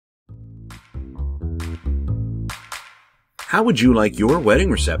How would you like your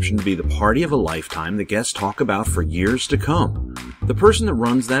wedding reception to be the party of a lifetime that guests talk about for years to come? The person that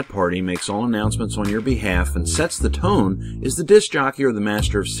runs that party, makes all announcements on your behalf, and sets the tone is the disc jockey or the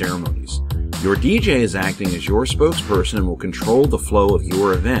master of ceremonies. Your DJ is acting as your spokesperson and will control the flow of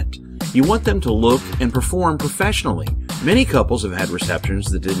your event. You want them to look and perform professionally. Many couples have had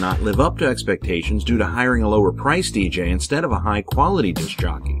receptions that did not live up to expectations due to hiring a lower price DJ instead of a high quality disc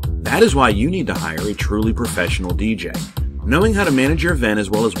jockey. That is why you need to hire a truly professional DJ. Knowing how to manage your event as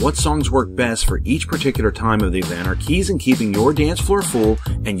well as what songs work best for each particular time of the event are keys in keeping your dance floor full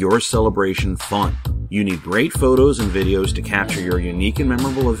and your celebration fun. You need great photos and videos to capture your unique and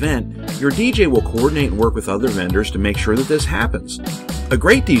memorable event. Your DJ will coordinate and work with other vendors to make sure that this happens. A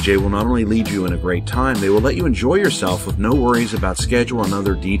great DJ will not only lead you in a great time, they will let you enjoy yourself with no worries about schedule and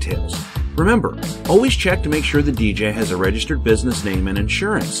other details. Remember, always check to make sure the DJ has a registered business name and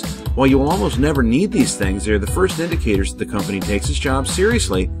insurance. While you will almost never need these things, they are the first indicators that the company takes its job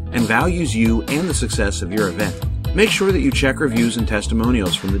seriously and values you and the success of your event. Make sure that you check reviews and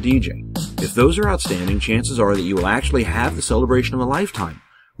testimonials from the DJ. If those are outstanding, chances are that you will actually have the celebration of a lifetime.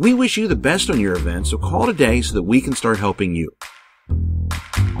 We wish you the best on your event, so call today so that we can start helping you.